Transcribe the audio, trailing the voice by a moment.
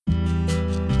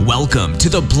Welcome to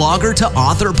the Blogger to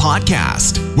Author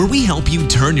podcast, where we help you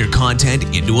turn your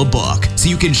content into a book so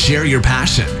you can share your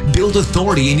passion, build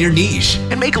authority in your niche,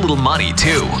 and make a little money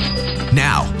too.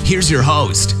 Now, here's your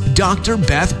host, Dr.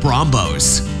 Beth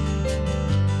Brombos.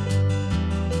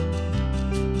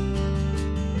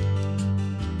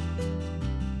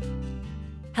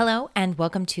 Hello, and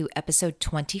welcome to episode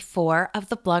 24 of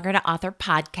the Blogger to Author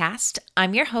podcast.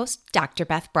 I'm your host, Dr.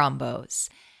 Beth Brombos.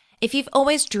 If you've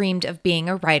always dreamed of being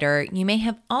a writer, you may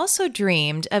have also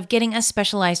dreamed of getting a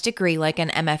specialized degree like an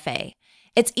MFA.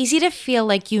 It's easy to feel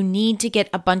like you need to get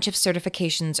a bunch of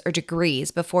certifications or degrees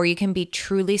before you can be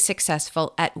truly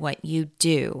successful at what you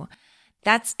do.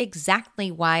 That's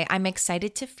exactly why I'm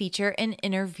excited to feature an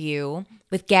interview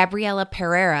with Gabriela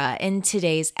Pereira in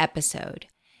today's episode.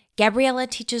 Gabriela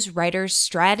teaches writers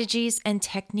strategies and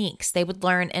techniques they would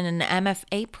learn in an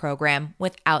MFA program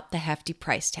without the hefty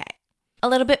price tag. A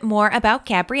little bit more about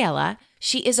Gabriela.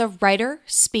 She is a writer,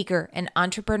 speaker, and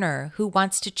entrepreneur who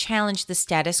wants to challenge the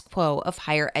status quo of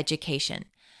higher education.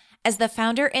 As the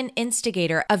founder and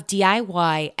instigator of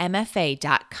DIYMFA.com,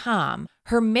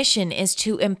 her mission is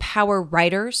to empower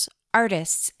writers,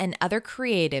 artists, and other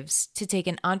creatives to take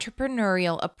an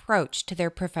entrepreneurial approach to their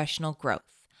professional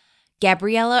growth.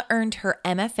 Gabriela earned her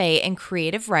MFA in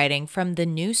creative writing from the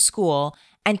New School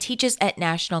and teaches at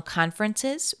national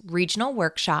conferences, regional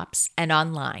workshops, and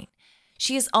online.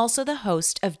 She is also the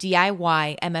host of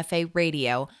DIY MFA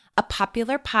Radio, a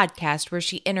popular podcast where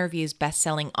she interviews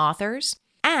best-selling authors,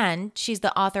 and she's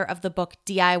the author of the book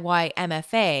DIY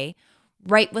MFA,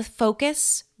 Write with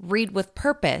Focus, Read with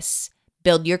Purpose,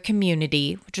 Build Your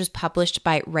Community, which was published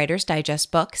by Writer's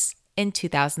Digest Books in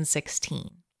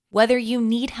 2016. Whether you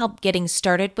need help getting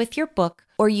started with your book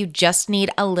or you just need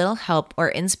a little help or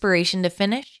inspiration to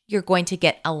finish, you're going to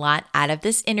get a lot out of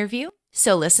this interview,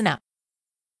 so listen up.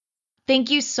 Thank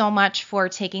you so much for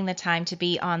taking the time to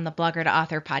be on the Blogger to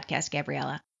Author podcast,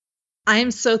 Gabriela.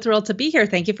 I'm so thrilled to be here.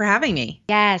 Thank you for having me.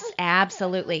 Yes,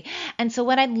 absolutely. And so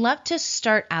what I'd love to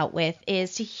start out with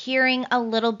is to hearing a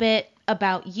little bit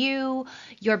about you,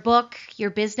 your book, your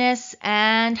business,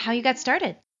 and how you got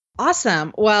started.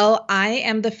 Awesome. Well, I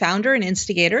am the founder and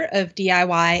instigator of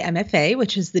DIY MFA,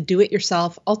 which is the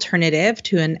do-it-yourself alternative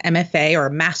to an MFA or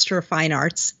Master of Fine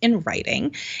Arts in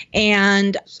Writing.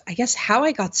 And I guess how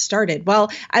I got started. Well,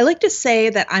 I like to say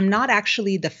that I'm not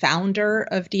actually the founder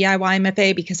of DIY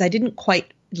MFA because I didn't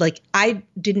find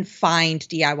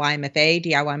DIY MFA.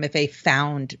 DIY MFA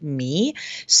found me.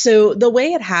 So the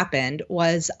way it happened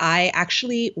was I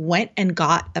actually went and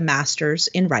got a master's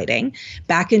in writing.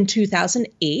 Back in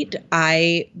 2008,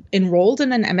 I enrolled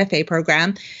in an MFA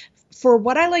program for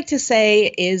what I like to say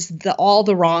is all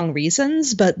the wrong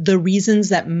reasons, but the reasons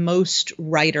that most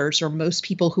writers or most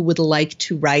people who would like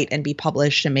to write and be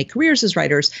published and make careers as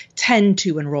writers tend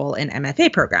to enroll in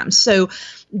MFA programs. So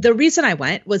the reason I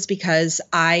went was because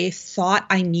I thought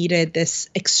I needed this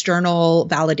external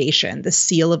validation, the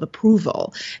seal of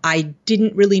approval. I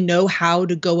didn't really know how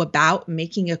to go about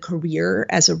making a career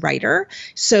as a writer.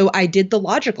 So I did the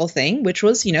logical thing, which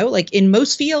was, like in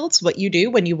most fields, what you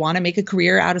do when you want to make a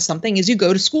career out of something is you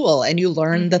go to school and you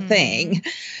learn the thing.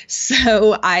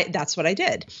 So that's what I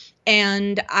did.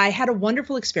 And I had a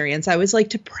wonderful experience. I always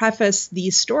like to preface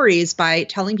these stories by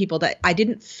telling people that I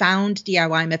didn't found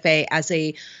DIY MFA as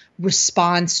a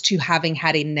response to having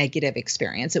had a negative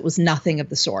experience. It was nothing of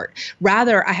the sort.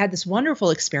 Rather, I had this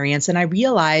wonderful experience and I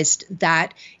realized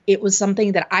that it was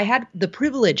something that I had the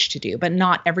privilege to do, but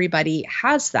not everybody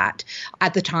has that.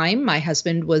 At the time, my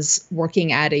husband was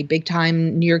working at a big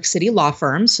time New York City law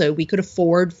firm, so we could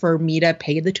afford for me to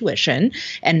pay the tuition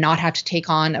and not have to take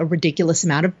on a ridiculous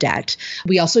amount of debt.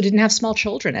 We also didn't have small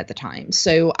children at the time.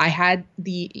 So I had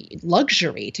the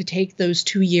luxury to take those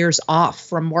 2 years off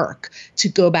from work to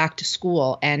go back to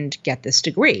school and get this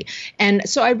degree. And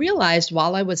so I realized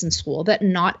while I was in school that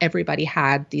not everybody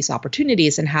had these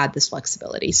opportunities and had this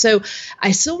flexibility. So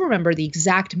I still remember the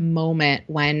exact moment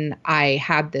when I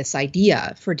had this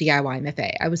idea for DIY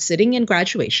MFA. I was sitting in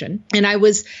graduation and I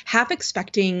was half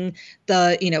expecting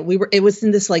it was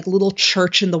in this little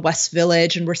church in the West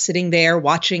Village and we're sitting there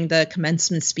watching the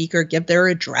commencement speaker give their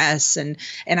address. And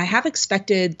I half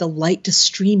expected the light to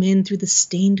stream in through the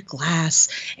stained glass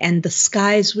and the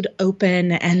skies would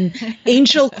open and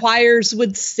angel choirs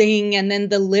would sing and then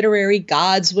the literary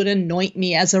gods would anoint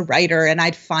me as a writer and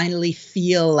I'd finally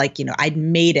feel like, I'd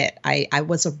made it. I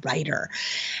was a writer.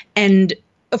 And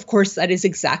of course, that is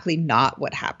exactly not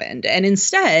what happened. And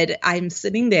instead, I'm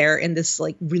sitting there in this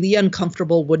really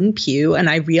uncomfortable wooden pew and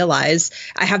I realize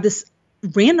I have this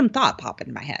random thought pop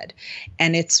into my head.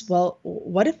 And it's, well,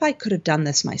 what if I could have done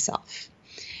this myself?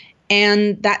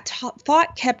 And that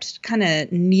thought kept kind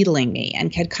of needling me and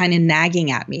kept kind of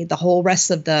nagging at me the whole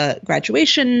rest of the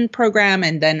graduation program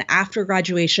and then after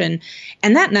graduation.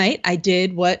 And that night, I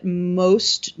did what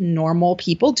most normal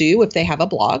people do if they have a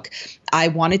blog. I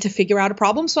wanted to figure out a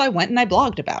problem, so I went and I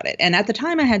blogged about it. And at the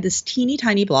time, I had this teeny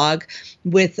tiny blog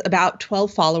with about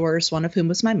 12 followers, one of whom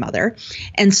was my mother.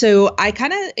 And so I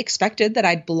kind of expected that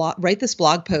I'd write this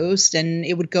blog post and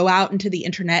it would go out into the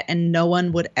internet and no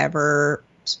one would ever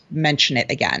mention it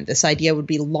again. This idea would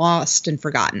be lost and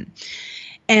forgotten.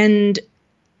 And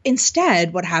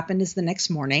instead, what happened is the next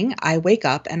morning, I wake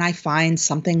up and I find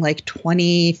something like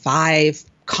 25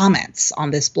 comments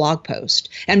on this blog post.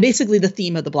 And basically the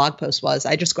theme of the blog post was,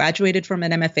 I just graduated from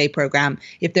an MFA program.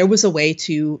 If there was a way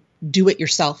to do it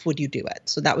yourself, would you do it?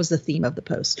 So that was the theme of the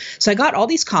post. So I got all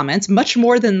these comments, much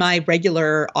more than my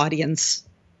regular audience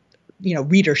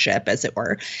readership, as it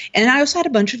were. And I also had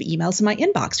a bunch of emails in my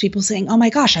inbox, people saying, oh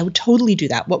my gosh, I would totally do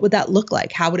that. What would that look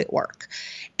like? How would it work?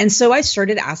 And so I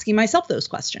started asking myself those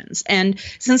questions. And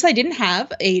since I didn't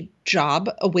have a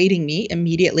job awaiting me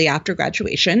immediately after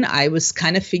graduation, I was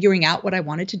kind of figuring out what I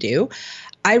wanted to do.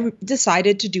 I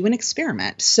decided to do an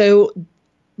experiment. So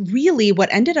really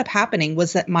what ended up happening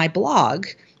was that my blog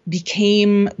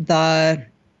became the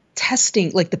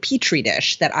testing, like the petri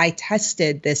dish that I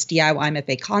tested this DIY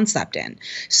MFA concept in.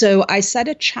 So I set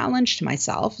a challenge to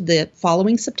myself the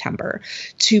following September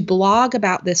to blog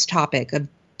about this topic of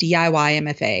DIY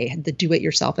MFA, the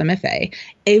do-it-yourself MFA,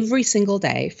 every single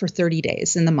day for 30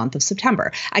 days in the month of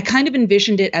September. I kind of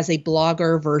envisioned it as a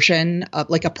blogger version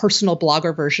of like a personal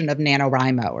blogger version of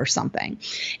NaNoWriMo or something.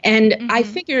 And I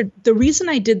figured the reason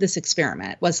I did this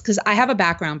experiment was because I have a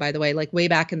background, by the way, like way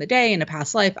back in the day in a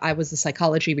past life, I was a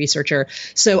psychology researcher.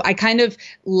 So I kind of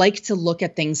like to look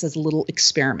at things as little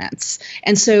experiments.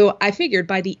 And so I figured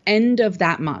by the end of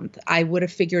that month, I would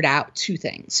have figured out two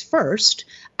things. First,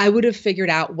 I would have figured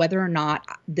out whether or not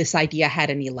this idea had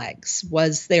any legs.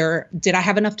 Did I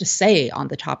have enough to say on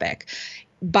the topic?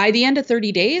 By the end of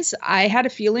 30 days, I had a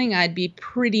feeling I'd be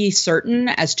pretty certain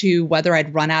as to whether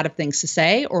I'd run out of things to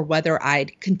say or whether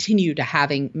I'd continue to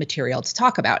having material to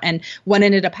talk about. And what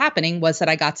ended up happening was that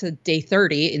I got to day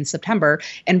 30 in September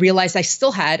and realized I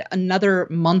still had another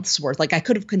month's worth. Like I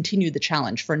could have continued the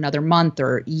challenge for another month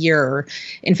or year.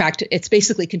 In fact, it's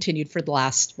basically continued for the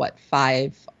last,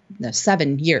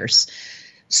 7 years.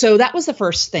 So that was the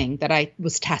first thing that I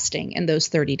was testing in those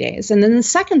 30 days. And then the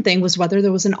second thing was whether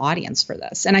there was an audience for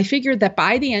this. And I figured that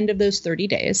by the end of those 30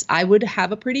 days, I would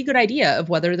have a pretty good idea of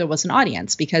whether there was an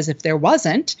audience, because if there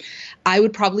wasn't, I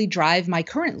would probably drive my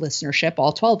current listenership,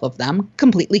 all 12 of them,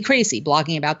 completely crazy,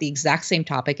 blogging about the exact same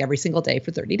topic every single day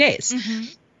for 30 days.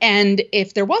 And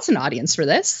if there was an audience for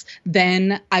this,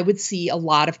 then I would see a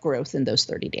lot of growth in those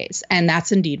 30 days. And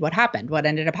that's indeed what happened. What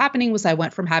ended up happening was I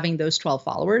went from having those 12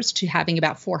 followers to having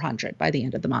about 400 by the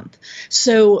end of the month.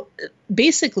 So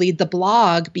basically, the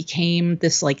blog became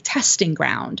this like testing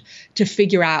ground to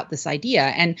figure out this idea.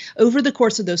 And over the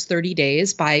course of those 30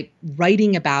 days, by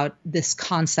writing about this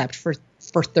concept for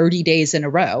 30 days in a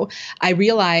row, I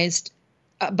realized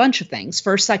a bunch of things.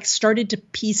 First, I started to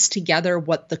piece together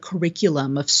what the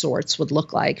curriculum of sorts would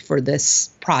look like for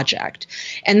this project.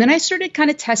 And then I started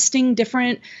kind of testing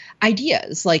different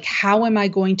ideas, like how am I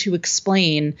going to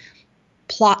explain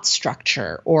plot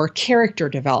structure or character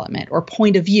development or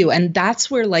point of view? And that's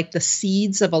where like the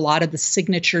seeds of a lot of the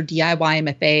signature DIY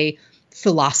MFA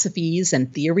philosophies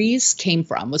and theories came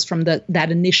from, was from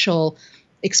that initial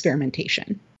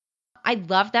experimentation. I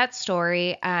love that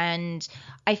story. And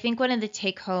I think one of the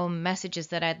take-home messages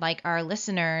that I'd like our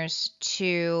listeners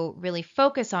to really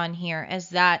focus on here is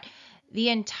that the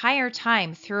entire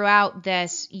time throughout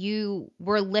this, you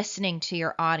were listening to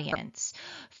your audience.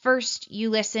 First, you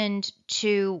listened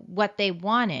to what they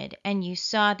wanted, and you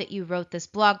saw that you wrote this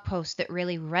blog post that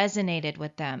really resonated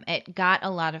with them. It got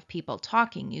a lot of people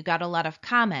talking. You got a lot of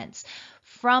comments.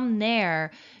 From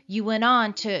there, you went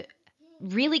on to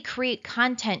really create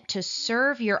content to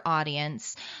serve your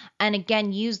audience. And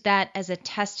again, use that as a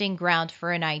testing ground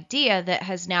for an idea that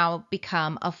has now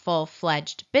become a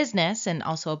full-fledged business and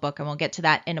also a book. And we'll get to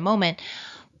that in a moment.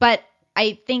 But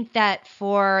I think that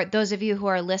for those of you who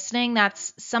are listening,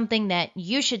 that's something that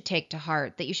you should take to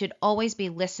heart, that you should always be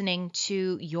listening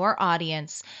to your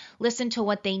audience, listen to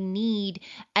what they need.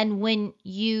 And when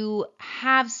you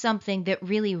have something that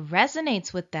really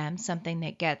resonates with them, something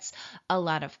that gets a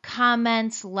lot of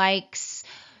comments, likes,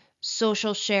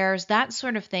 social shares, that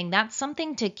sort of thing, that's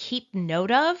something to keep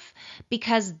note of,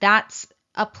 because that's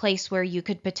a place where you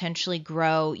could potentially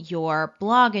grow your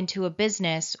blog into a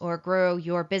business or grow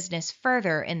your business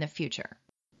further in the future.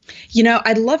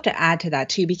 I'd love to add to that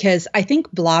too, because I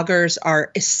think bloggers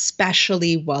are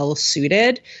especially well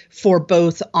suited for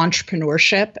both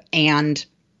entrepreneurship and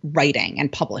writing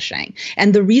and publishing.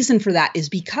 And the reason for that is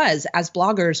because as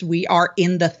bloggers, we are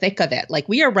in the thick of it. Like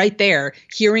we are right there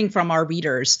hearing from our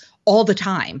readers all the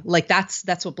time. Like that's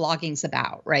what blogging's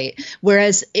about, right?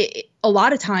 Whereas a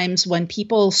lot of times when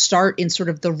people start in sort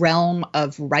of the realm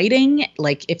of writing,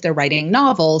 like if they're writing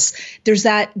novels, there's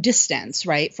that distance,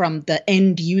 right, from the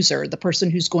end user, the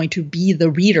person who's going to be the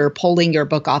reader pulling your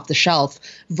book off the shelf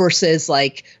versus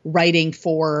like writing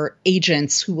for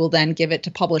agents who will then give it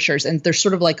to publishers. And there's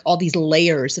sort of like all these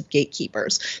layers of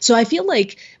gatekeepers. So I feel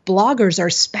like bloggers are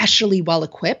especially well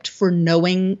equipped for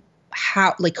knowing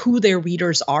how, like who their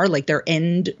readers are, like their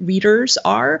end readers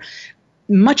are,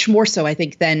 much more so, I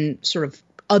think, than sort of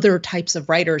other types of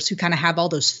writers who kind of have all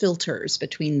those filters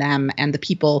between them and the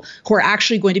people who are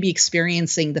actually going to be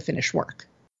experiencing the finished work.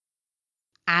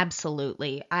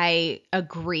 Absolutely. I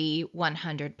agree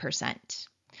 100%.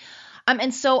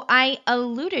 And so I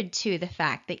alluded to the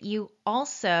fact that you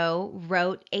also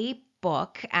wrote a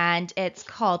book, and it's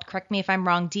called, correct me if I'm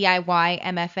wrong, DIY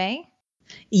MFA?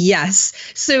 Yes.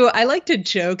 So I like to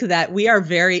joke that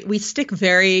we stick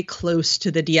very close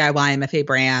to the DIY MFA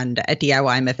brand at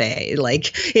DIY MFA.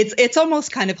 Like it's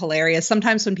almost kind of hilarious.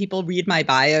 Sometimes when people read my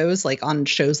bios, like on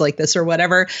shows like this or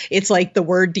whatever, it's like the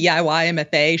word DIY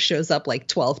MFA shows up like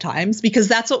 12 times because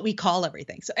that's what we call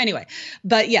everything. So anyway,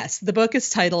 but yes, the book is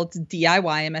titled DIY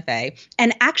MFA.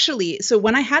 And actually, so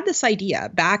when I had this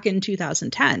idea back in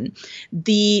 2010,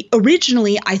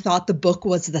 originally I thought the book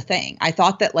was the thing. I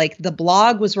thought that like the blog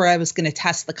was where I was going to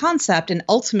test the concept. And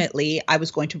ultimately I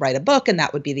was going to write a book and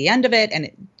that would be the end of it. And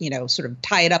it, sort of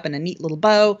tie it up in a neat little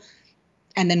bow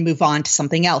and then move on to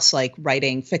something else like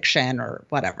writing fiction or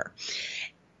whatever.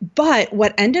 But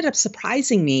what ended up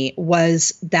surprising me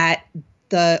was that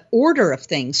the order of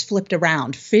things flipped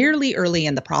around fairly early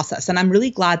in the process. And I'm really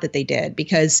glad that they did,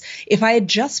 because if I had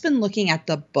just been looking at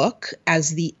the book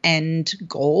as the end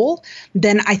goal,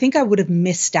 then I think I would have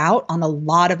missed out on a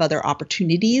lot of other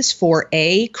opportunities for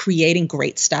A, creating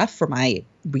great stuff for my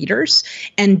readers,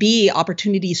 and B,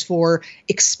 opportunities for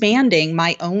expanding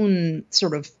my own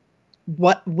sort of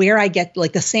where I get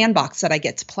like the sandbox that I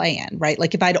get to play in, right?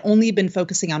 Like if I'd only been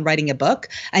focusing on writing a book,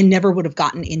 I never would have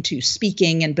gotten into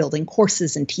speaking and building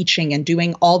courses and teaching and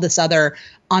doing all this other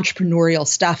entrepreneurial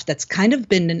stuff that's kind of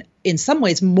been in some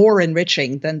ways more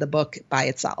enriching than the book by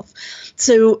itself.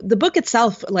 So the book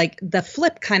itself, like the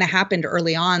flip kind of happened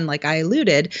early on, like I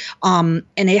alluded, and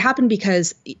it happened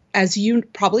because, as you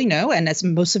probably know, and as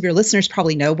most of your listeners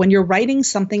probably know, when you're writing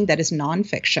something that is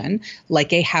nonfiction,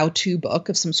 like a how-to book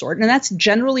of some sort, and that's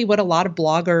generally what a lot of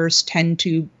bloggers tend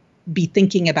to be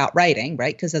thinking about writing,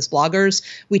 right? Because as bloggers,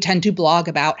 we tend to blog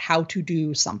about how to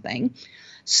do something.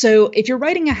 So if you're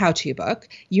writing a how-to book,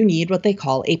 you need what they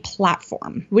call a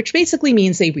platform, which basically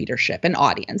means a readership, an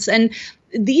audience. And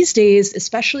these days,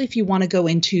 especially if you want to go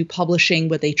into publishing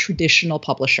with a traditional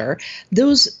publisher,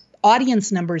 those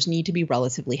audience numbers need to be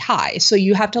relatively high. So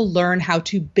you have to learn how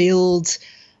to build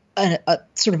a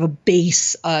sort of a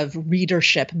base of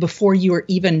readership before you are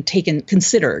even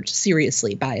considered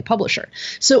seriously by a publisher.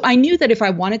 So I knew that if I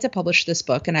wanted to publish this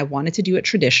book and I wanted to do it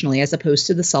traditionally as opposed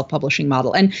to the self-publishing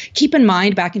model, and keep in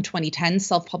mind, back in 2010,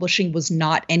 self-publishing was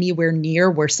not anywhere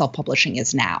near where self-publishing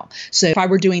is now. So if I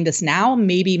were doing this now,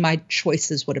 maybe my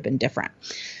choices would have been different.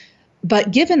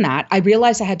 But given that, I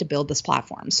realized I had to build this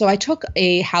platform. So I took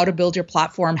a how to build your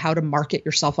platform, how to market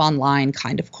yourself online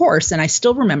kind of course. And I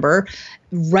still remember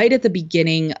right at the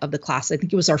beginning of the class, I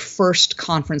think it was our first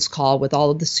conference call with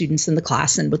all of the students in the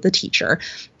class and with the teacher.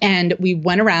 And we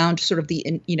went around sort of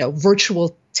the,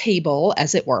 virtual table,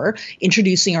 as it were,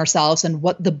 introducing ourselves and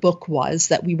what the book was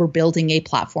that we were building a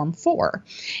platform for.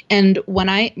 And when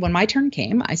my turn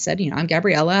came, I said, I'm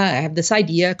Gabriela. I have this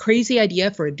idea, crazy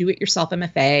idea for a do-it-yourself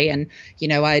MFA, and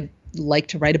I'd like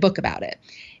to write a book about it.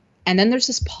 And then there's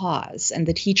this pause, and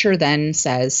the teacher then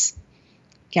says,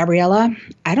 Gabriela,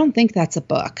 I don't think that's a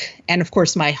book. And of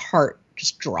course, my heart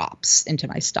just drops into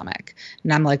my stomach.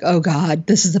 And I'm like, oh God,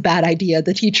 this is a bad idea.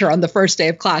 The teacher on the first day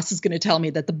of class is going to tell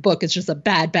me that the book is just a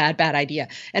bad idea.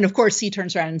 And of course, he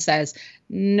turns around and says,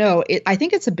 no, I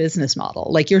think it's a business model.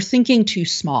 Like, you're thinking too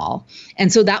small.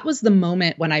 And so that was the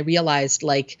moment when I realized,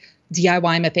 like, DIY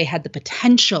MFA had the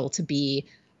potential to be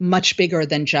much bigger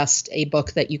than just a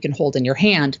book that you can hold in your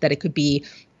hand, that it could be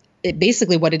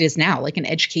basically what it is now, like an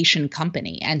education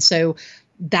company. And so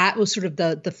that was sort of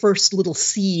the first little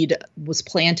seed was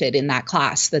planted in that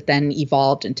class that then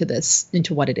evolved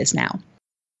into what it is now.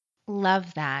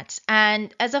 Love that.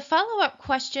 And as a follow-up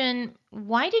question,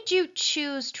 why did you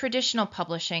choose traditional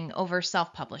publishing over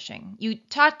self-publishing? You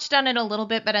touched on it a little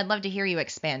bit, but I'd love to hear you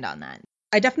expand on that.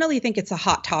 I definitely think it's a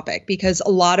hot topic because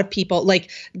a lot of people,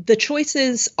 like, the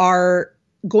choices are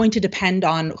going to depend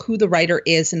on who the writer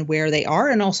is and where they are,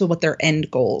 and also what their end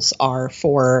goals are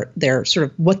for their sort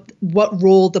of what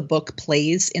role the book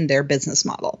plays in their business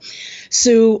model.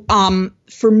 So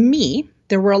for me,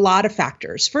 there were a lot of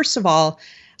factors. First of all,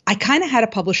 I kind of had a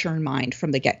publisher in mind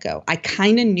from the get-go. I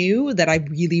kind of knew that I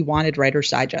really wanted Writer's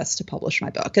Digest to publish my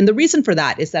book. And the reason for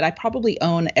that is that I probably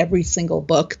own every single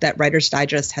book that Writer's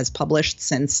Digest has published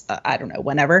since, I don't know,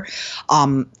 whenever,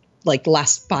 like the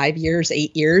last 5 years,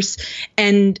 8 years.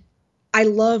 And I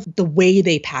love the way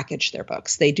they package their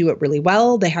books. They do it really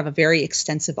well. They have a very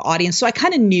extensive audience. So I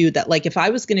kind of knew that, like, if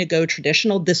I was going to go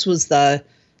traditional, this was the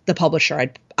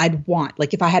publisher I'd want.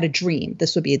 Like, if I had a dream,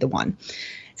 this would be the one.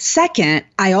 Second,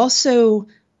 I also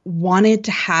wanted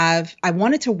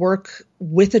to work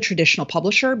with a traditional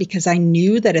publisher because I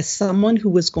knew that as someone who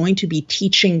was going to be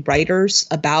teaching writers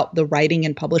about the writing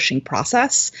and publishing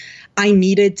process, I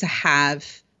needed to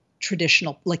have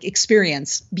traditional, like,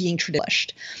 experience being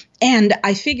traditionalist. And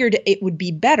I figured it would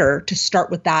be better to start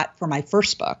with that for my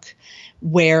first book,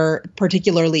 where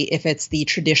particularly if it's the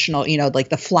traditional, like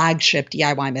the flagship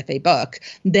DIY MFA book,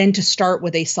 then to start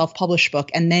with a self-published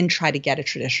book and then try to get a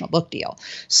traditional book deal.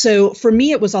 So for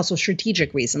me, it was also a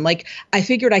strategic reason. Like, I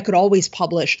figured I could always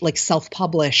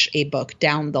self-publish a book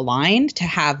down the line to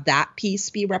have that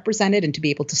piece be represented and to be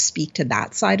able to speak to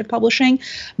that side of publishing.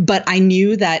 But I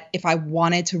knew that if I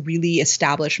wanted to really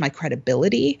establish my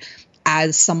credibility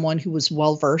as someone who was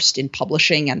well-versed in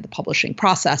publishing and the publishing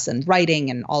process and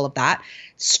writing and all of that,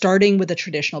 starting with a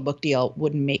traditional book deal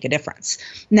wouldn't make a difference.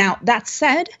 Now, that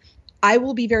said, I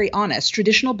will be very honest,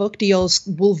 traditional book deals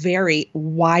will vary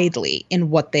widely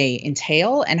in what they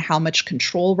entail and how much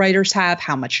control writers have,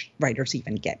 how much writers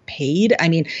even get paid. I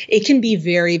mean, it can be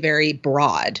very, very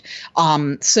broad.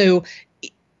 So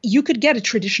you could get a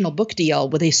traditional book deal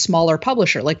with a smaller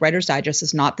publisher. Like, Writer's Digest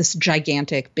is not this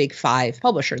gigantic big five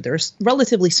publisher. They're a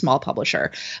relatively small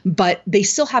publisher, but they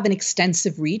still have an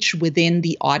extensive reach within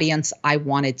the audience I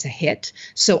wanted to hit.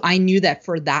 So I knew that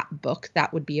for that book,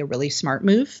 that would be a really smart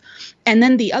move. And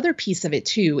then the other piece of it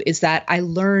too is that I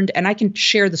learned, and I can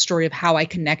share the story of how I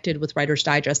connected with Writer's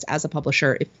Digest as a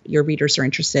publisher if your readers are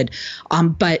interested.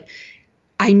 But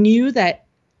I knew that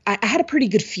I had a pretty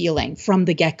good feeling from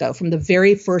the get-go, from the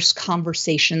very first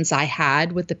conversations I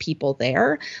had with the people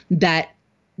there, that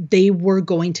they were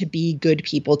going to be good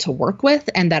people to work with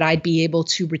and that I'd be able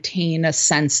to retain a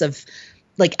sense of,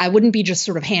 like, I wouldn't be just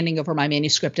sort of handing over my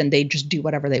manuscript and they'd just do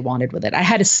whatever they wanted with it. I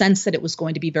had a sense that it was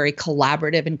going to be very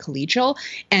collaborative and collegial.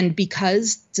 And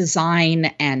because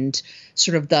design and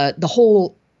sort of the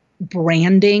whole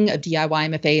branding of DIY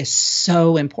MFA is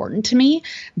so important to me,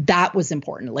 that was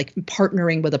important, like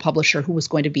partnering with a publisher who was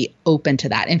going to be open to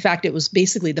that. In fact, it was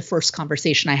basically the first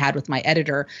conversation I had with my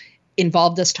editor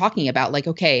involved us talking about, like,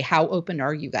 okay, how open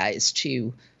are you guys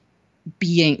to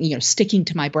being, sticking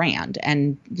to my brand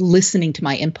and listening to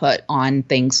my input on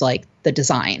things like the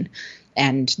design.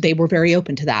 And they were very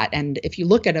open to that. And if you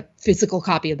look at a physical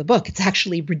copy of the book, it's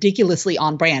actually ridiculously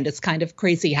on brand. It's kind of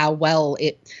crazy how well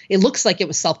it looks like it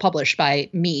was self-published by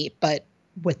me, but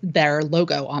with their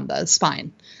logo on the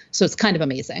spine. So it's kind of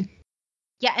amazing.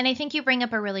 Yeah, and I think you bring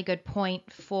up a really good point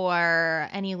for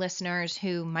any listeners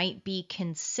who might be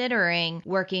considering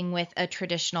working with a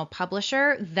traditional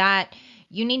publisher, that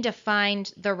you need to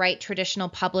find the right traditional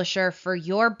publisher for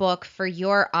your book, for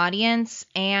your audience,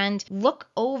 and look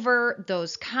over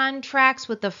those contracts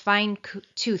with a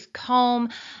fine-tooth comb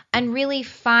and really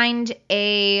find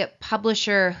a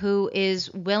publisher who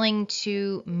is willing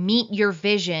to meet your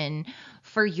vision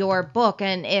for your book.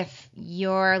 And if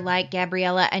you're like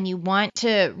Gabriela and you want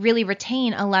to really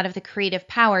retain a lot of the creative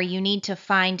power, you need to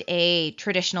find a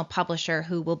traditional publisher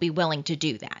who will be willing to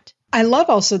do that. I love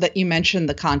also that you mentioned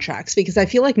the contracts, because I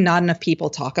feel like not enough people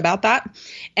talk about that.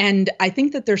 And I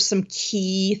think that there's some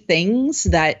key things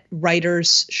that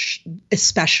writers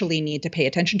especially need to pay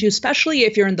attention to, especially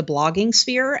if you're in the blogging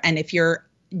sphere and if you're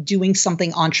doing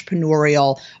something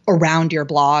entrepreneurial around your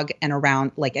blog and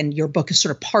around and your book is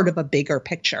sort of part of a bigger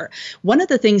picture. One of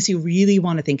the things you really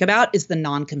want to think about is the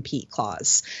non-compete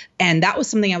clause. And that was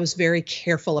something I was very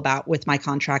careful about with my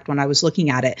contract when I was looking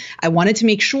at it. I wanted to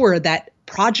make sure that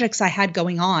projects I had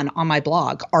going on my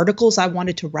blog, articles I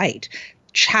wanted to write,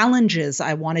 challenges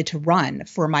I wanted to run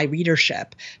for my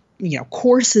readership,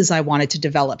 courses I wanted to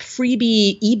develop,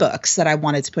 freebie ebooks that I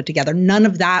wanted to put together. None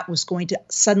of that was going to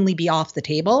suddenly be off the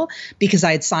table because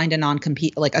I had signed a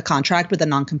non-compete, like a contract with a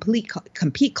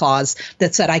non-compete clause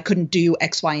that said I couldn't do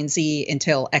X, Y, and Z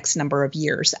until X number of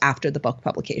years after the book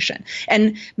publication.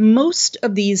 And most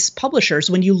of these publishers,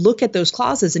 when you look at those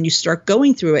clauses and you start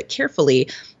going through it carefully,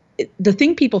 the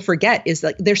thing people forget is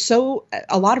that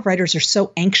a lot of writers are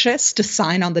so anxious to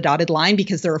sign on the dotted line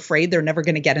because they're afraid they're never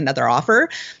going to get another offer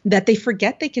that they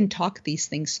forget they can talk these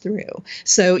things through.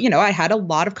 So, I had a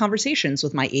lot of conversations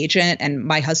with my agent, and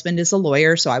my husband is a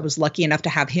lawyer. So I was lucky enough to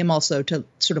have him also to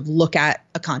sort of look at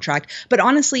a contract. But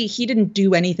honestly, he didn't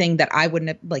do anything that I wouldn't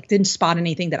have, didn't spot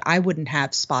anything that I wouldn't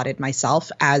have spotted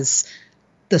myself as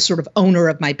the sort of owner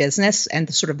of my business, and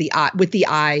the sort of with the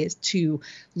eye to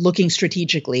looking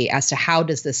strategically as to how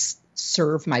does this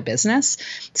serve my business.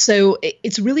 So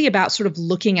it's really about sort of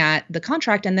looking at the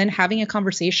contract and then having a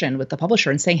conversation with the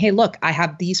publisher and saying, hey, look, I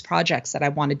have these projects that I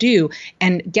want to do.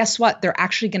 And guess what? They're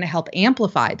actually going to help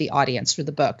amplify the audience for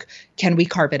the book. Can we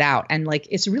carve it out? And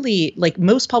it's really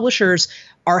most publishers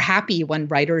are happy when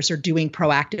writers are doing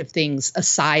proactive things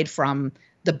aside from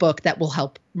the book that will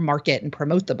help market and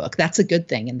promote the book. That's a good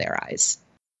thing in their eyes.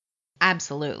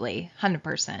 Absolutely.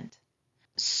 100%.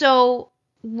 So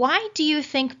why do you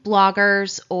think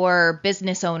bloggers or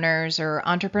business owners or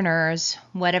entrepreneurs,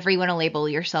 whatever you want to label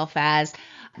yourself as,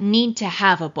 need to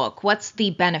have a book? What's the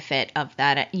benefit of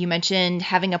that? You mentioned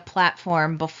having a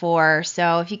platform before.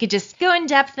 So if you could just go in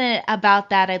depth about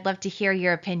that, I'd love to hear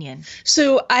your opinion.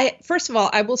 So first of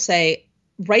all, I will say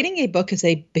writing a book is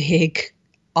a big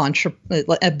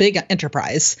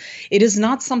enterprise. It is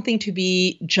not something to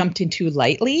be jumped into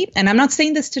lightly. And I'm not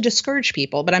saying this to discourage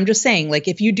people, but I'm just saying,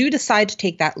 if you do decide to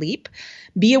take that leap,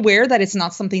 be aware that it's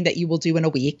not something that you will do in a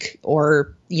week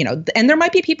or, and there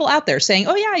might be people out there saying,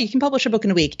 oh yeah, you can publish a book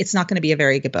in a week. It's not going to be a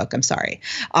very good book. I'm sorry.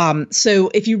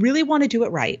 So if you really want to do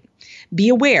it right, be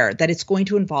aware that it's going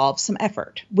to involve some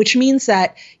effort, which means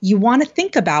that you want to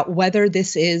think about whether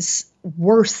this is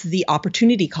worth the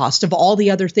opportunity cost of all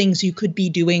the other things you could be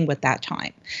doing with that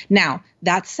time. Now,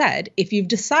 that said, if you've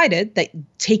decided that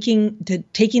taking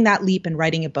that leap and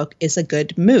writing a book is a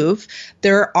good move,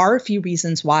 there are a few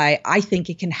reasons why I think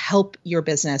it can help your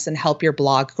business and help your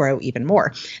blog grow even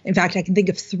more. In fact, I can think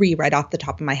of 3 right off the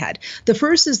top of my head. The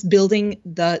first is building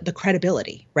the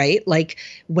credibility, right?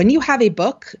 When you have a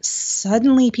book,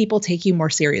 suddenly people take you more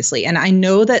seriously. And I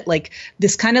know that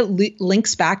this kind of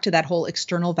links back to that whole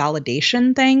external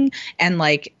validation thing and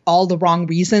all the wrong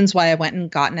reasons why I went and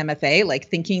got an MFA,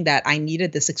 thinking that I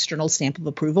needed this external stamp of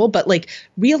approval. But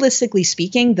realistically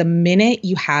speaking, the minute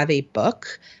you have a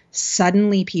book,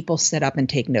 suddenly people sit up and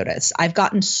take notice. I've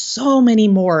gotten so many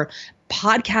more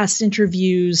podcast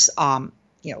interviews,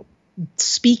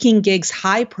 speaking gigs,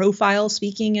 high profile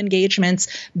speaking engagements,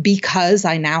 because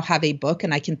I now have a book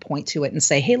and I can point to it and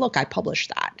say, hey, look, I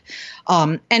published that.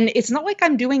 And it's not like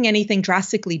I'm doing anything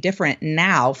drastically different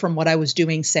now from what I was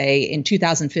doing, say, in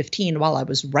 2015 while I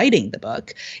was writing the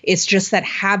book. It's just that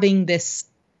having this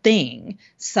thing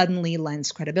suddenly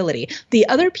lends credibility. The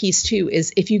other piece too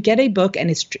is if you get a book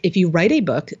and if you write a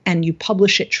book and you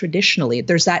publish it traditionally,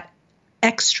 there's that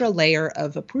extra layer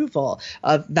of approval,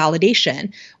 of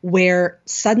validation, where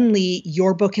suddenly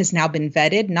your book has now been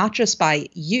vetted, not just by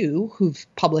you who've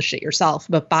published it yourself,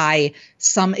 but by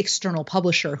some external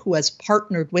publisher who has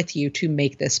partnered with you to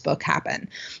make this book happen.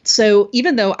 So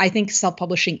even though I think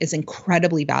self-publishing is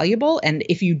incredibly valuable, and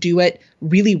if you do it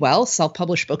really well,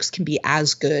 self-published books can be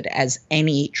as good as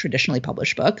any traditionally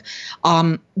published book,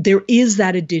 there is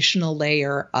that additional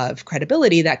layer of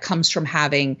credibility that comes from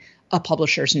having a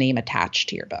publisher's name attached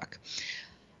to your book.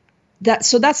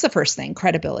 So that's the first thing,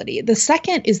 credibility. The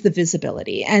second is the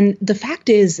visibility. And the fact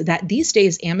is that these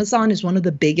days, Amazon is one of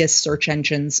the biggest search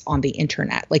engines on the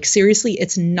internet. Seriously,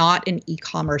 it's not an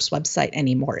e-commerce website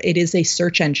anymore. It is a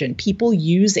search engine. People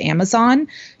use Amazon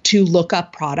to look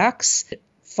up products,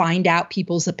 find out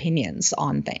people's opinions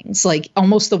on things,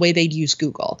 almost the way they'd use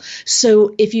Google.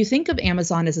 So if you think of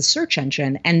Amazon as a search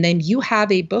engine and then you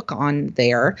have a book on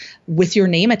there with your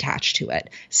name attached to it,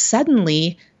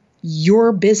 suddenly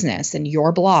your business and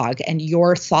your blog and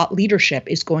your thought leadership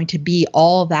is going to be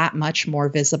all that much more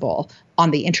visible on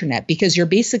the internet because you're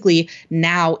basically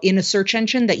now in a search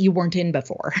engine that you weren't in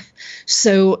before.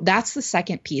 So that's the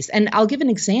second piece. And I'll give an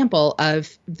example of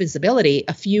visibility.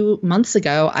 A few months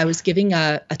ago, I was giving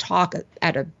a talk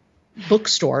at a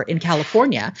bookstore in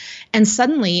California. And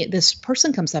suddenly this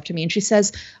person comes up to me and she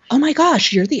says, "Oh my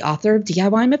gosh, you're the author of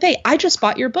DIY MFA. I just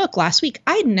bought your book last week.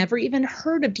 I'd never even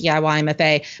heard of DIY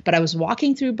MFA, but I was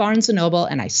walking through Barnes and Noble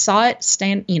and I saw it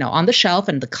stand, on the shelf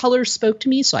and the colors spoke to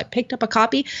me. So I picked up a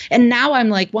copy and now I'm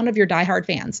like one of your diehard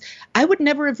fans." I would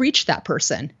never have reached that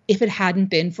person if it hadn't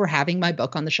been for having my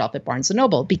book on the shelf at Barnes and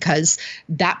Noble, because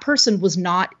that person was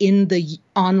not in the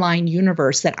online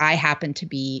universe that I happen to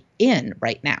be in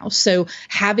right now. So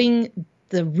having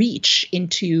the reach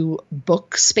into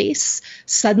book space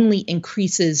suddenly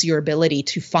increases your ability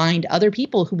to find other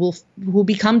people who will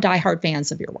become diehard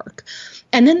fans of your work.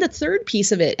 And then the third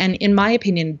piece of it, and in my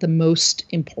opinion, the most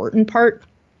important part,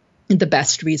 the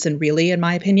best reason really, in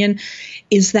my opinion,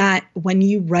 is that when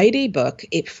you write a book,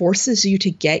 it forces you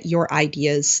to get your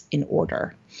ideas in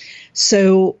order.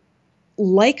 So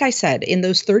like I said, in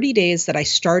those 30 days that I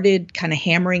started kind of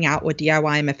hammering out what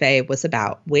DIY MFA was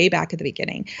about way back at the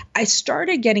beginning, I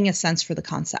started getting a sense for the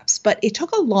concepts, but it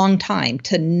took a long time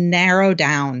to narrow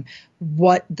down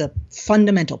what the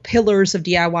fundamental pillars of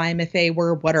DIY MFA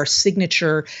were, what our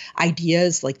signature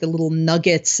ideas, like the little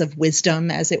nuggets of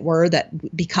wisdom, as it were,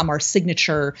 that become our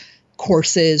signature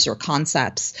courses or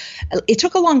concepts. It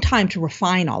took a long time to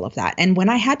refine all of that. And when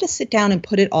I had to sit down and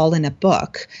put it all in a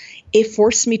book, it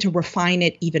forced me to refine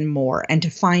it even more and to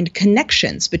find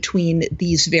connections between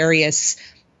these various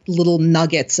little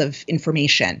nuggets of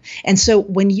information. And so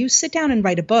when you sit down and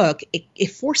write a book,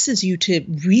 it forces you to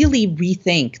really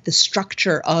rethink the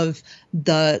structure of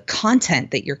the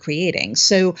content that you're creating.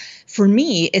 So for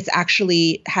me, it's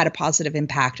actually had a positive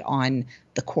impact on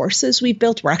the courses we've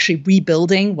built. We're actually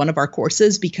rebuilding one of our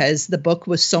courses because the book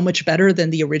was so much better than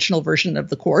the original version of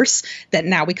the course that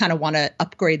now we kind of want to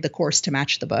upgrade the course to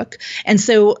match the book. And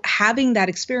so having that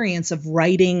experience of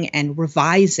writing and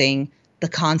revising the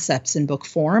concepts in book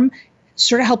form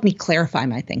sort of helped me clarify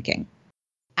my thinking.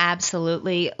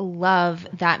 Absolutely love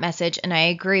that message. And I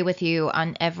agree with you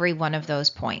on every one of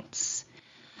those points.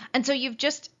 And so you've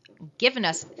just given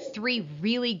us 3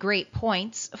 really great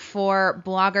points for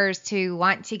bloggers to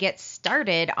want to get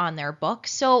started on their book.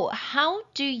 So how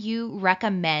do you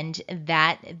recommend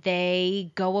that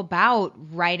they go about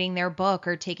writing their book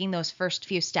or taking those first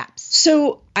few steps?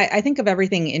 So I think of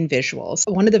everything in visuals.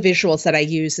 One of the visuals that I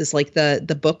use is like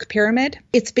the book pyramid.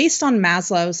 It's based on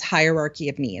Maslow's hierarchy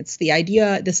of needs. The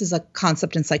idea, this is a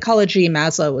concept in psychology.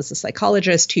 Maslow was a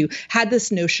psychologist who had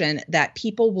this notion that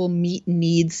people will meet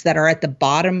needs that are at the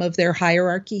bottom of their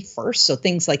hierarchy first. So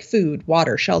things like food,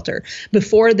 water, shelter,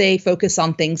 before they focus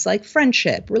on things like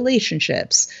friendship,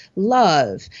 relationships,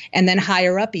 love. And then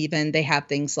higher up even, they have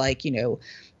things like,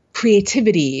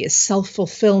 creativity,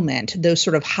 self-fulfillment, those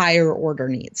sort of higher order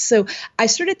needs. So I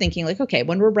started thinking like, okay,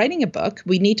 when we're writing a book,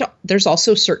 there's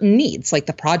also certain needs, like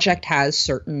the project has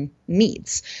certain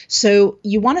needs. So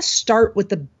you want to start with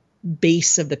the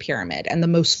base of the pyramid and the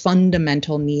most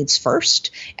fundamental needs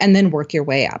first, and then work your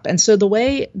way up. And so the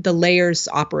way the layers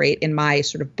operate in my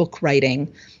sort of book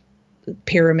writing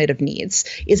pyramid of needs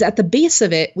is at the base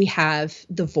of it, we have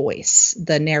the voice,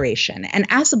 the narration. And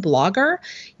as a blogger,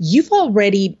 you've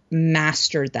already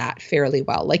mastered that fairly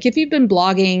well. Like if you've been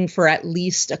blogging for at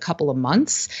least a couple of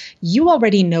months, you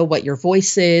already know what your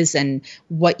voice is and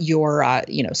what your,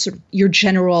 sort of your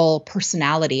general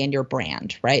personality and your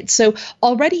brand, right? So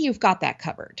already you've got that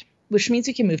covered, which means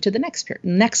you can move to the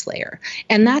next layer.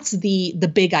 And that's the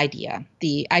big idea,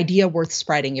 the idea worth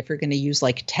spreading if you're going to use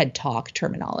like TED Talk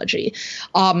terminology.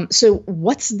 So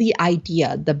what's the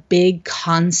idea, the big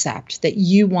concept that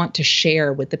you want to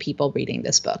share with the people reading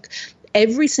this book?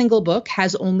 Every single book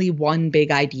has only one big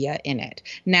idea in it.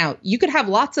 Now, you could have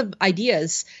lots of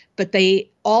ideas, but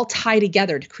they all tie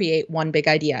together to create one big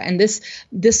idea. And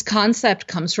this concept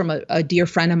comes from a dear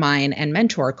friend of mine and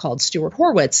mentor called Stuart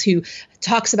Horwitz, who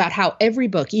talks about how every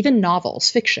book, even novels,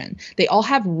 fiction, they all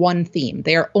have one theme.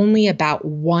 They are only about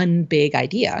one big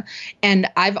idea. And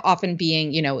I've often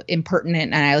being,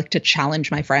 impertinent, and I like to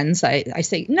challenge my friends. I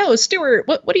say, no, Stuart,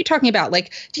 what are you talking about?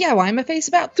 Like DIY MFA is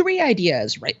about 3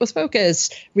 ideas: write with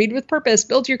focus, read with purpose,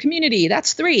 build your community.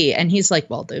 That's 3. And he's like,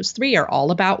 well, those 3 are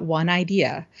all about one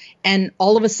idea. And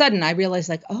all of a sudden I realized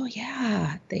like, oh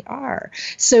yeah, they are.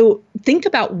 So think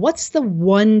about what's the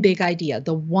one big idea,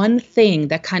 the one thing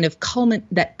that kind of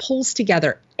that pulls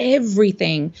together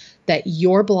everything that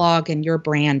your blog and your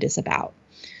brand is about.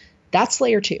 That's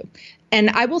layer 2. And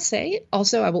I will say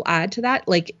also, I will add to that,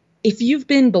 like if you've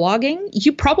been blogging,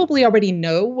 you probably already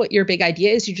know what your big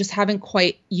idea is. You just haven't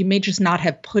you may just not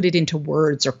have put it into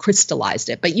words or crystallized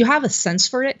it, but you have a sense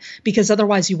for it because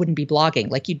otherwise you wouldn't be blogging,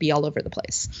 like you'd be all over the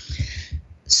place.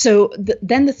 So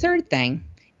then the third thing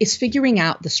is figuring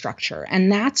out the structure.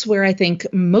 And that's where I think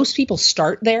most people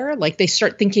start there. Like they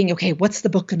start thinking, okay, what's the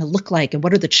book going to look like? And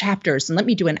what are the chapters? And let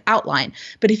me do an outline.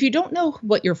 But if you don't know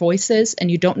what your voice is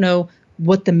and you don't know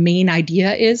what the main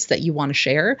idea is that you want to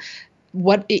share,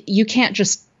 you can't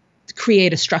just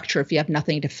create a structure if you have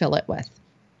nothing to fill it with.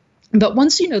 But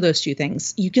once you know those two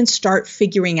things, you can start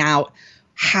figuring out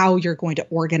how you're going to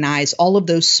organize all of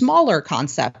those smaller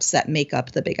concepts that make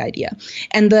up the big idea.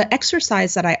 And the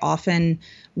exercise that I often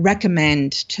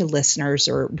recommend to listeners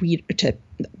or read to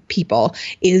people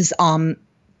is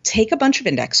take a bunch of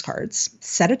index cards,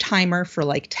 set a timer for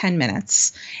like 10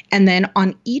 minutes, and then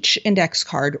on each index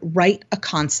card, write a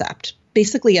concept,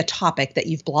 basically a topic that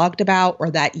you've blogged about or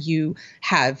that you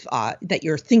have, that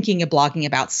you're thinking of blogging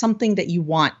about, something that you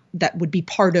want that would be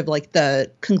part of like the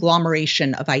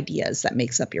conglomeration of ideas that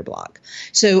makes up your blog.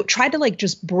 So try to like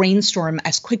just brainstorm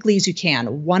as quickly as you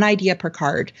can, one idea per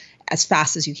card as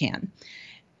fast as you can.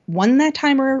 When that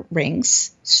timer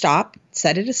rings, stop,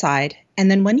 set it aside, and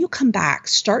then when you come back,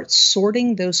 start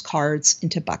sorting those cards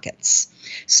into buckets.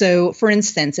 So for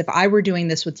instance, if I were doing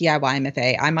this with DIY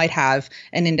MFA, I might have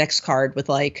an index card with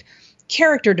like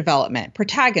character development,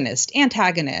 protagonist,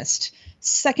 antagonist,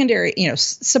 secondary,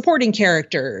 supporting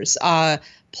characters,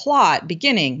 plot,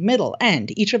 beginning, middle,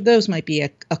 end. Each of those might be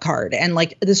a card, and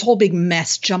like this whole big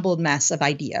mess, jumbled mess of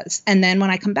ideas. And then when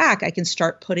I come back, I can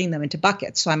start putting them into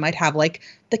buckets. So I might have like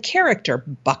the character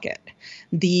bucket,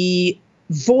 the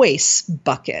voice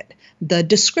bucket, the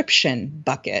description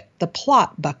bucket, the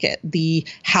plot bucket, the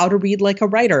how to read like a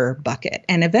writer bucket.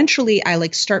 And eventually I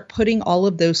like start putting all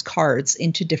of those cards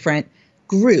into different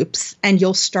groups, and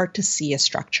you'll start to see a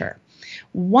structure.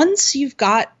 Once you've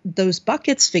got those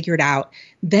buckets figured out,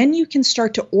 then you can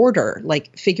start to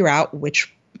figure out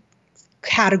which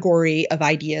category of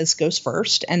ideas goes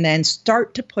first, and then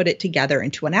start to put it together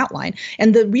into an outline.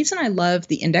 And the reason I love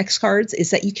the index cards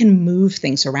is that you can move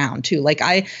things around too. Like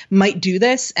I might do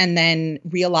this and then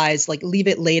realize, like leave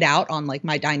it laid out on like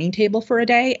my dining table for a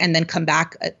day, and then come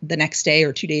back the next day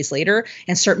or 2 days later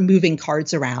and start moving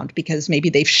cards around because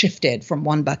maybe they've shifted from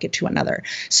one bucket to another.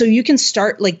 So you can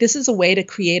start, like, this is a way to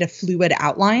create a fluid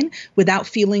outline without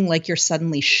feeling like you're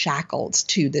suddenly shackled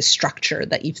to this structure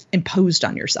that you've imposed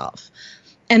on yourself.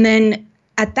 And then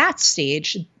at that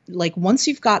stage, like once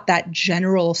you've got that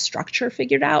general structure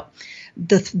figured out,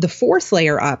 the fourth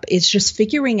layer up is just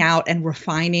figuring out and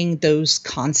refining those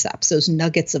concepts, those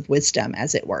nuggets of wisdom,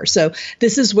 as it were. So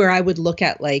this is where I would look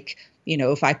at, like,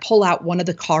 if I pull out one of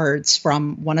the cards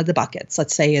from one of the buckets,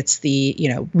 let's say it's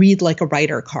the, read like a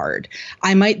writer card,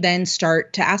 I might then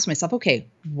start to ask myself, okay,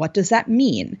 what does that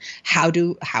mean? How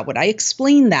would I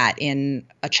explain that in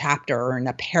a chapter or in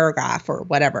a paragraph or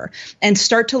whatever? And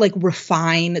start to like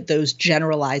refine those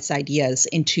generalized ideas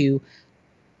into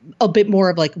a bit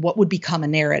more of like what would become a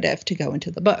narrative to go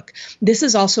into the book. This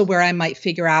is also where I might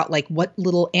figure out like what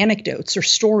little anecdotes or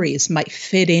stories might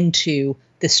fit into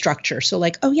this structure. So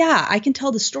like, oh yeah, I can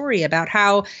tell the story about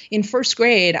how in first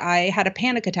grade I had a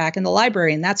panic attack in the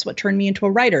library and that's what turned me into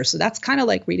a writer. So that's kind of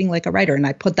like reading like a writer. And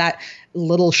I put that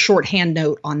little shorthand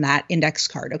note on that index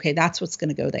card. Okay, that's what's going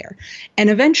to go there.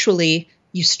 And eventually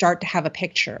you start to have a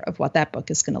picture of what that book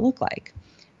is going to look like,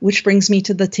 which brings me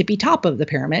to the tippy top of the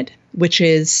pyramid, which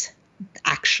is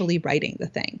actually writing the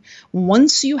thing.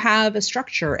 Once you have a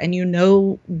structure and you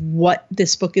know what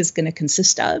this book is going to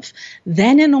consist of,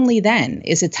 then and only then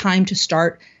is it time to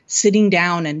start sitting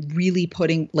down and really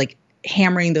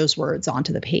hammering those words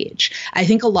onto the page. I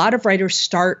think a lot of writers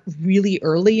start really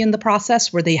early in the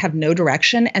process where they have no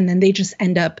direction, and then they just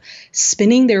end up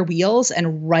spinning their wheels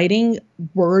and writing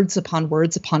words upon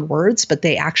words upon words, but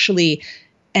they actually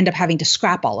end up having to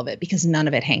scrap all of it because none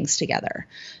of it hangs together.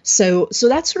 So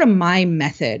that's sort of my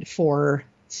method for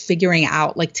figuring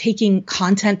out, like taking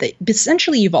content that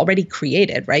essentially you've already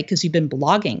created, right? Because you've been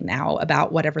blogging now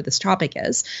about whatever this topic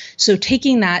is. So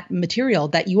taking that material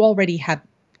that you already have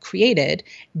created,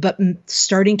 but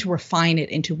starting to refine it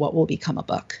into what will become a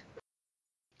book.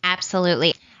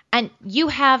 Absolutely. And you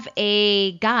have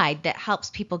a guide that helps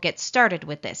people get started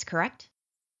with this, correct?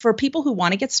 For people who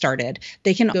want to get started,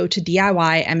 they can go to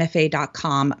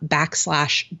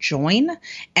DIYMFA.com/join,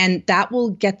 and that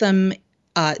will get them,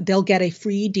 they'll get a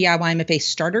free DIY MFA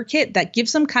starter kit that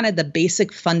gives them kind of the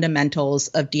basic fundamentals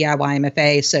of DIY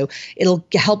MFA. So it'll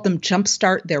help them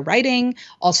jumpstart their writing,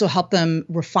 also help them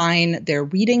refine their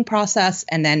reading process,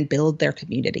 and then build their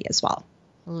community as well.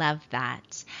 Love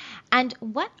that. And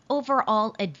what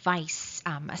overall advice,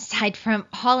 aside from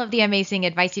all of the amazing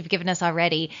advice you've given us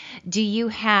already, do you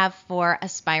have for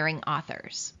aspiring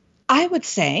authors? I would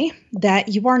say that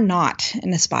you are not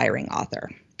an aspiring author,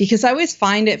 because I always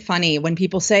find it funny when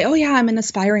people say, oh yeah, I'm an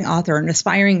aspiring author, an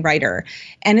aspiring writer.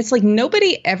 And it's like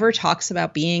nobody ever talks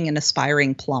about being an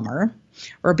aspiring plumber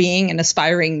or being an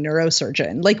aspiring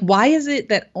neurosurgeon. Like, why is it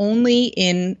that only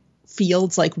in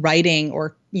fields like writing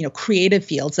or, creative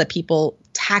fields that people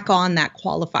tack on that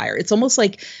qualifier? It's almost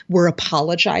like we're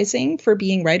apologizing for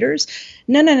being writers.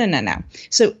 No.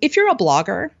 So if you're a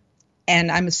blogger,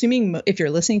 and I'm assuming if you're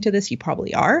listening to this, you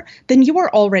probably are, then you are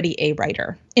already a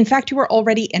writer. In fact, you are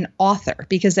already an author,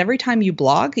 because every time you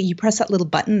blog, you press that little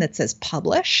button that says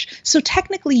publish. So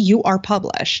technically you are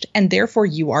published, and therefore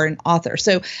you are an author.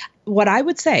 So what I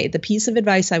would say, the piece of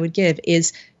advice I would give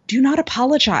is, do not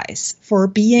apologize for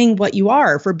being what you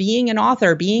are, for being an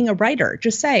author, being a writer.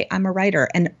 Just say, I'm a writer,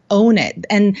 and own it.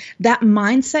 And that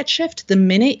mindset shift, the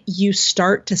minute you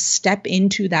start to step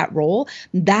into that role,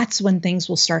 that's when things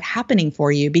will start happening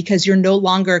for you, because you're no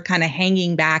longer kind of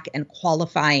hanging back and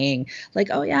qualifying like,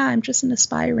 oh yeah, I'm just an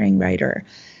aspiring writer.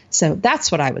 So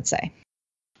that's what I would say.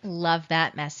 Love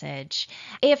that message.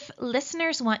 If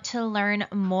listeners want to learn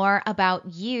more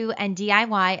about you and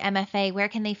DIY MFA, where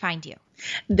can they find you?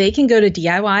 They can go to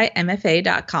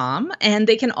DIYMFA.com, and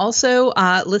they can also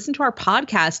listen to our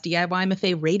podcast, DIY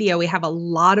MFA Radio. We have a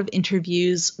lot of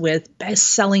interviews with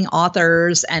best-selling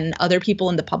authors and other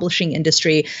people in the publishing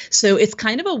industry. So it's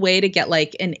kind of a way to get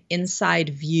like an inside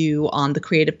view on the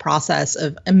creative process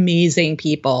of amazing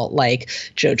people like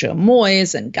Jojo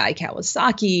Moyes and Guy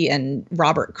Kawasaki and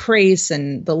Robert Crace,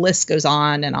 and the list goes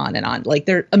on and on and on. Like,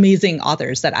 they're amazing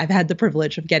authors that I've had the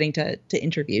privilege of getting to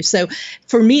interview. So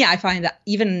for me, I find that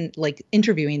even like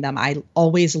interviewing them, I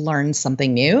always learn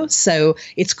something new. So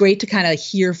it's great to kind of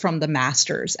hear from the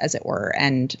masters, as it were,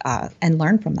 and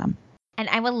learn from them. And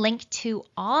I will link to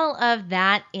all of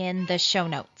that in the show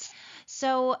notes.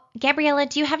 So, Gabriela,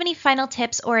 do you have any final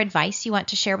tips or advice you want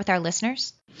to share with our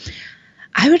listeners?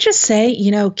 I would just say,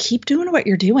 keep doing what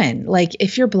you're doing. Like,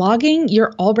 if you're blogging,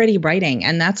 you're already writing.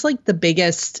 And that's like the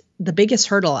biggest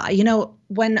hurdle.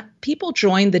 When people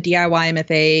join the DIY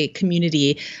MFA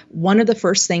community, one of the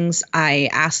first things I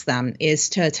ask them is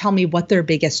to tell me what their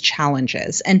biggest challenge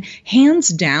is. And hands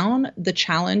down, the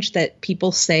challenge that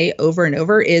people say over and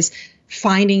over is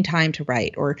finding time to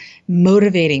write or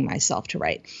motivating myself to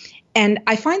write. And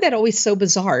I find that always so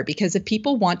bizarre, because if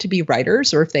people want to be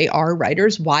writers, or if they are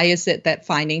writers, why is it that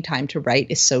finding time to write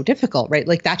is so difficult, right?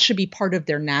 Like, that should be part of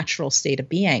their natural state of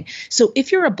being. So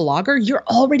if you're a blogger, you're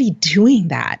already doing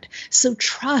that. So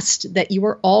trust that you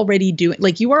are already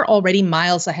you are already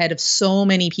miles ahead of so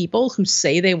many people who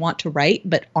say they want to write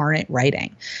but aren't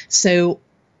writing. So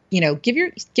give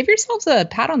yourselves a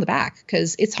pat on the back,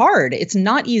 because it's hard. It's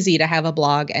not easy to have a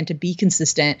blog and to be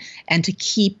consistent and to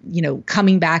keep,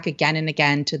 coming back again and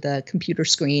again to the computer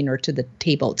screen or to the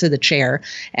table, to the chair,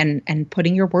 and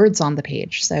putting your words on the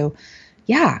page. So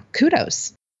yeah,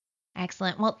 kudos.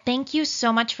 Excellent. Well, thank you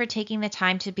so much for taking the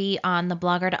time to be on the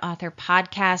Blogger to Author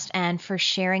podcast and for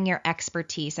sharing your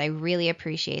expertise. I really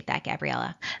appreciate that,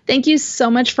 Gabriela. Thank you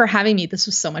so much for having me. This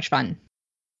was so much fun.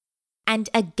 And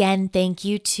again, thank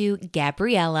you to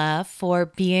Gabriela for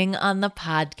being on the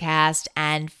podcast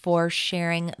and for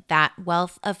sharing that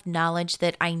wealth of knowledge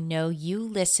that I know you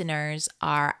listeners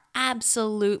are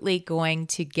absolutely going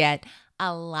to get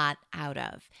a lot out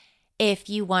of. If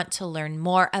you want to learn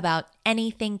more about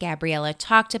anything Gabriela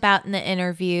talked about in the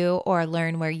interview, or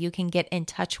learn where you can get in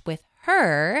touch with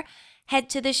her, head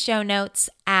to the show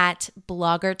notes at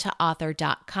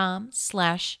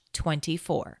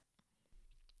bloggertoauthor.com/24.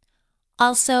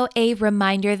 Also, a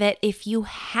reminder that if you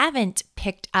haven't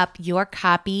picked up your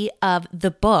copy of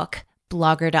the book,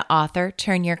 Blogger to Author,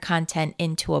 Turn Your Content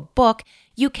into a Book,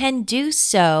 you can do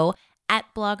so at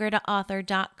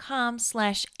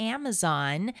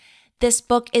bloggertoauthor.com/Amazon. This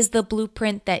book is the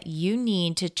blueprint that you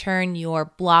need to turn your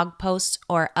blog posts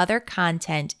or other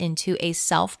content into a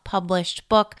self-published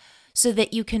book, so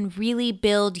that you can really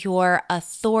build your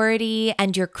authority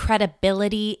and your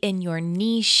credibility in your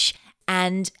niche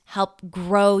and help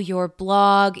grow your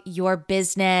blog, your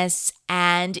business,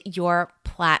 and your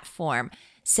platform.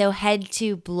 So head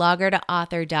to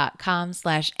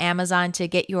bloggertoauthor.com/Amazon to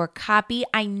get your copy.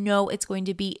 I know it's going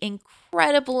to be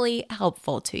incredibly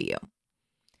helpful to you.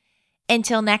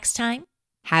 Until next time,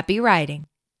 happy writing.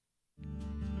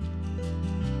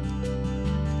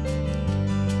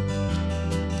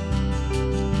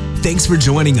 Thanks for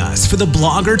joining us for the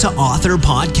Blogger to Author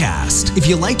podcast. If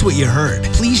you liked what you heard,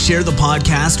 please share the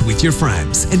podcast with your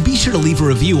friends and be sure to leave a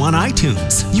review on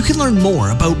iTunes. You can learn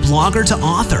more about Blogger to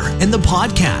Author and the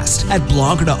podcast at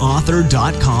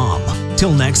bloggertoauthor.com.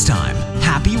 Till next time,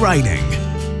 happy writing.